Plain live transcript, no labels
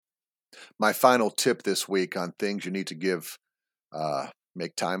My final tip this week on things you need to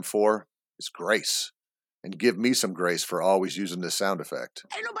make time for is grace. And give me some grace for always using this sound effect.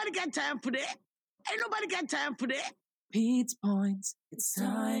 Ain't nobody got time for that. Ain't nobody got time for that. Pete's Points. It's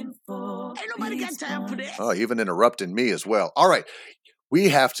time for Ain't nobody got time for that. Oh, even interrupting me as well. All right. We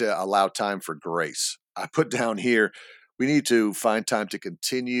have to allow time for grace. I put down here, we need to find time to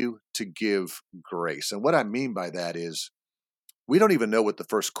continue to give grace. And what I mean by that is we don't even know what the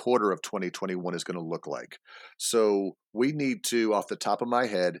first quarter of 2021 is going to look like. So we need to, off the top of my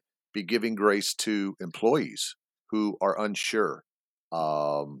head, be giving grace to employees who are unsure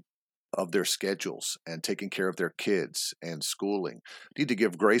of their schedules and taking care of their kids and schooling. We need to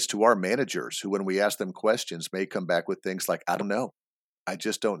give grace to our managers who, when we ask them questions, may come back with things like, I don't know. I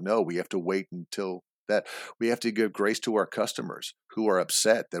just don't know. We have to wait until that. We have to give grace to our customers who are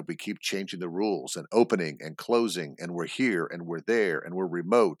upset that we keep changing the rules and opening and closing, and we're here and we're there and we're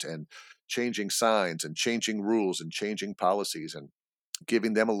remote and changing signs and changing rules and changing policies, and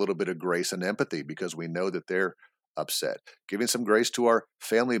giving them a little bit of grace and empathy because we know that they're upset. Giving some grace to our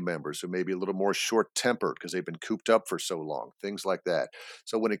family members who may be a little more short-tempered because they've been cooped up for so long, things like that.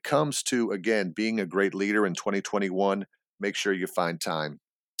 So when it comes to, again, being a great leader in 2021, make sure you find time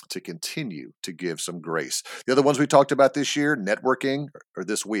to continue to give some grace. The other ones we talked about this year, networking, or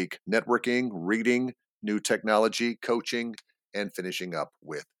this week, networking, reading, new technology, coaching, and finishing up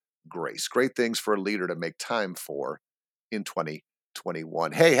with grace. Great things for a leader to make time for in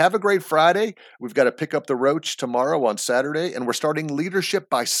 2021. Hey, have a great Friday. We've got to pick up the roach tomorrow on Saturday, and we're starting Leadership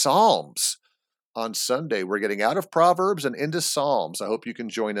by Psalms on Sunday. We're getting out of Proverbs and into Psalms. I hope you can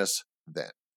join us then.